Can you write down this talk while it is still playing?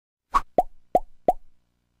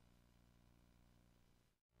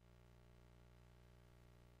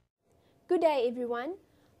Good day everyone.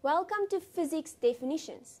 Welcome to Physics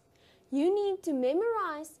Definitions. You need to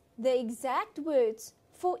memorize the exact words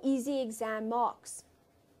for easy exam marks.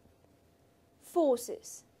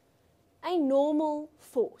 Forces. A normal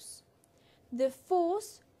force. The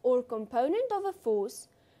force or component of a force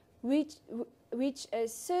which a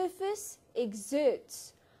surface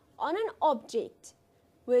exerts on an object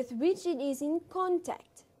with which it is in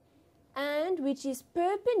contact and which is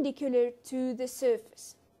perpendicular to the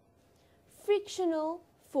surface. Frictional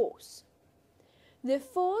force. The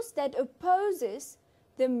force that opposes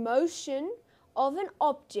the motion of an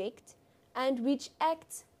object and which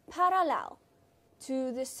acts parallel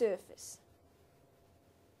to the surface.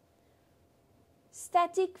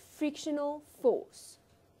 Static frictional force.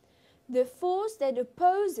 The force that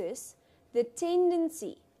opposes the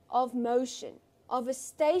tendency of motion of a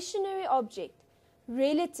stationary object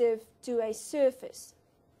relative to a surface.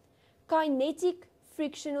 Kinetic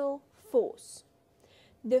frictional force.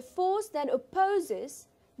 The force that opposes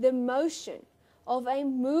the motion of a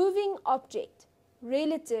moving object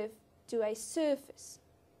relative to a surface.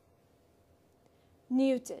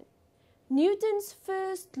 Newton's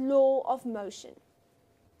first law of motion.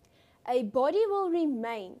 A body will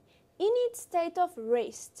remain in its state of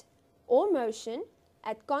rest or motion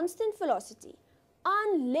at constant velocity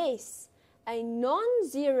unless a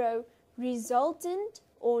non-zero resultant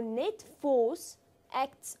or net force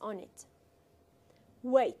acts on it.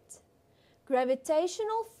 Weight.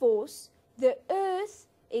 Gravitational force the Earth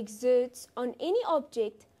exerts on any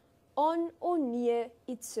object on or near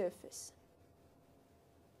its surface.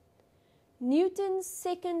 Newton's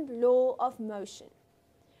second law of motion.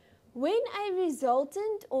 When a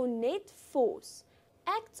resultant or net force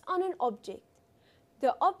acts on an object,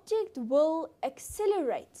 the object will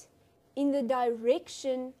accelerate in the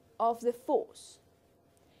direction of the force,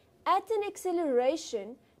 at an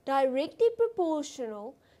acceleration directly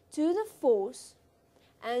proportional to the force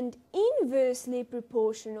and inversely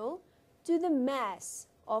proportional to the mass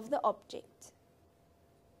of the object.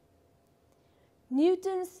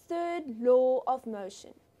 Newton's third law of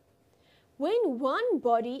motion. When one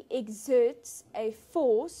body exerts a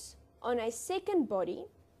force on a second body,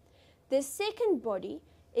 the second body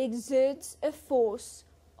exerts a force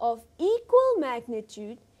of equal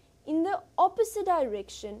magnitude in the opposite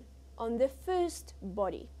direction on the first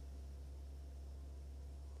body.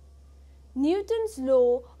 Newton's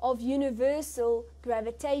law of universal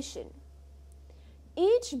gravitation.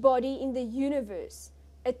 Each body in the universe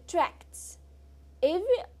attracts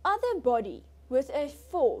every other body with a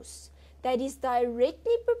force that is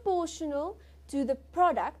directly proportional to the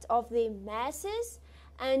product of their masses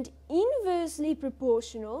and inversely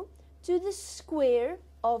proportional to the square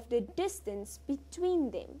of the distance between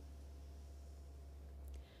them.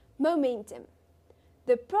 Momentum.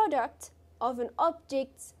 The product of an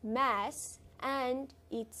object's mass and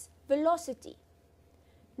its velocity.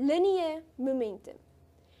 Linear momentum.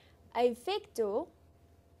 A vector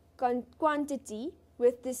quantity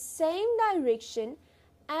with the same direction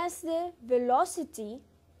as the velocity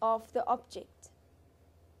of the object.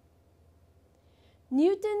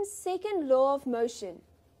 Newton's second law of motion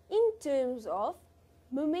in terms of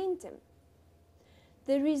momentum.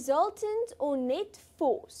 The resultant or net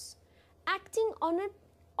force acting on an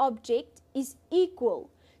object is equal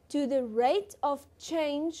to the rate of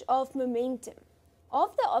change of momentum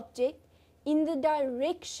of the object in the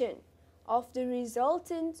direction of the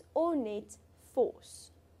resultant or net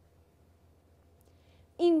force.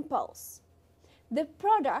 Impulse. The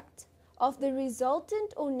product of the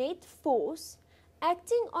resultant or net force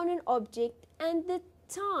acting on an object and the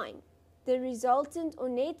time the resultant or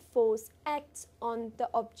net force acts on the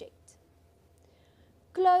object.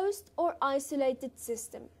 Closed or isolated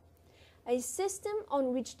system. A system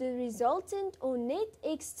on which the resultant or net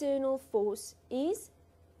external force is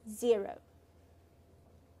zero.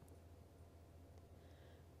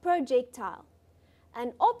 Projectile.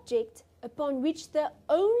 An object upon which the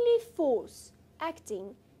only force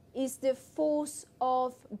acting is the force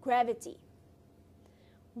of gravity.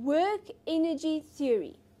 Work energy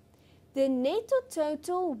theory. The net or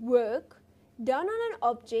total work done on an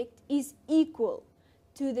object is equal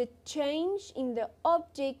to the change in the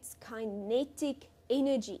object's kinetic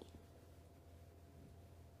energy.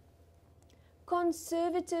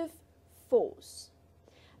 Conservative force.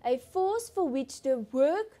 A force for which the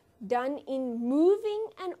work done in moving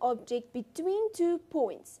an object between 2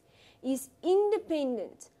 points is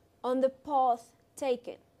independent on the path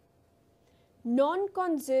taken.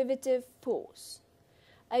 Non-conservative force.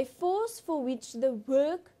 A force for which the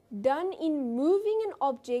work done in moving an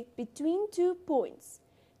object between 2 points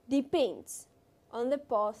depends on the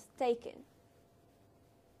path taken.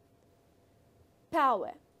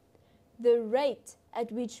 Power, the rate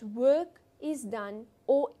at which work is done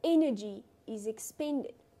or energy is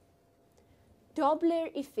expended.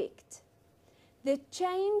 Doppler effect, the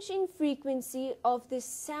change in frequency of the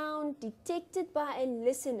sound detected by a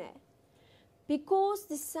listener because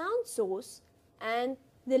the sound source and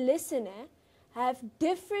the listener have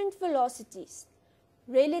different velocities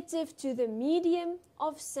relative to the medium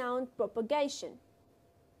of sound propagation.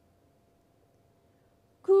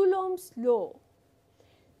 Coulomb's law,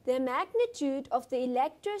 the magnitude of the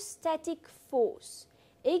electrostatic force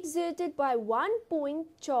exerted by one point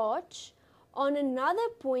charge on another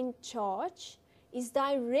point charge is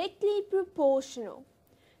directly proportional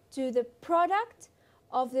to the product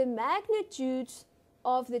of the magnitudes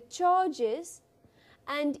of the charges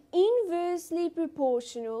and inversely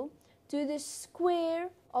proportional to the square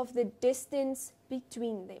of the distance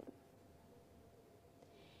between them.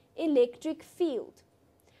 Electric field,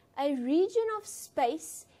 a region of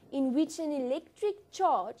space in which an electric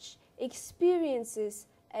charge experiences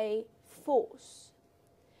a force.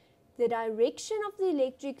 The direction of the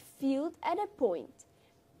electric field at a point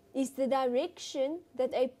is the direction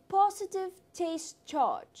that a positive test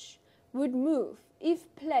charge would move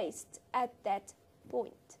if placed at that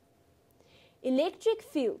point. Electric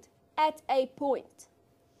field at a point.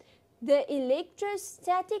 The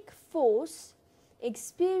electrostatic force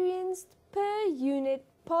experienced per unit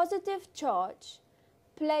positive charge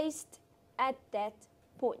placed at that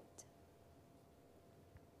point.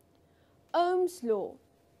 Ohm's law,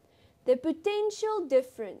 the potential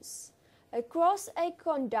difference across a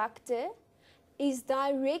conductor is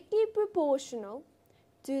directly proportional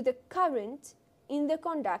to the current in the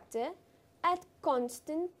conductor at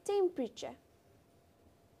constant temperature.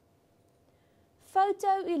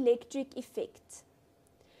 Photoelectric effect,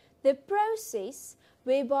 the process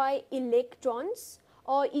whereby electrons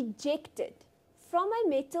are ejected from a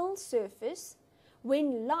metal surface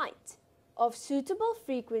when light of suitable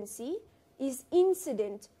frequency is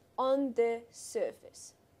incident on the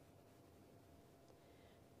surface.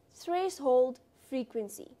 Threshold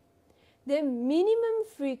frequency, the minimum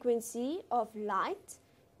frequency of light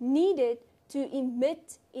needed to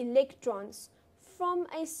emit electrons from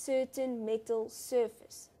a certain metal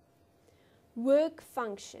surface. Work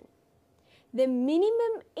function, the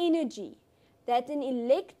minimum energy that an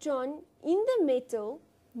electron in the metal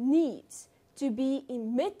needs to be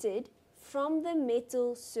emitted from the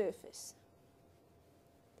metal surface.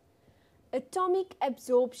 Atomic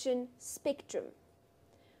absorption spectrum,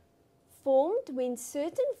 formed when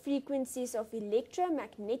certain frequencies of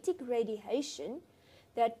electromagnetic radiation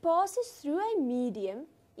that passes through a medium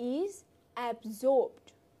is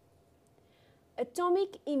absorbed.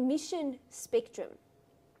 Atomic emission spectrum,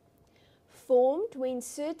 formed when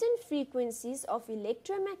certain frequencies of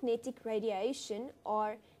electromagnetic radiation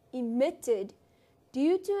are emitted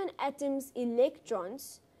due to an atom's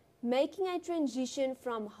electrons making a transition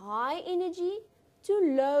from high energy to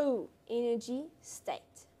low energy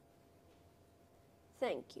state.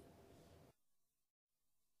 Thank you.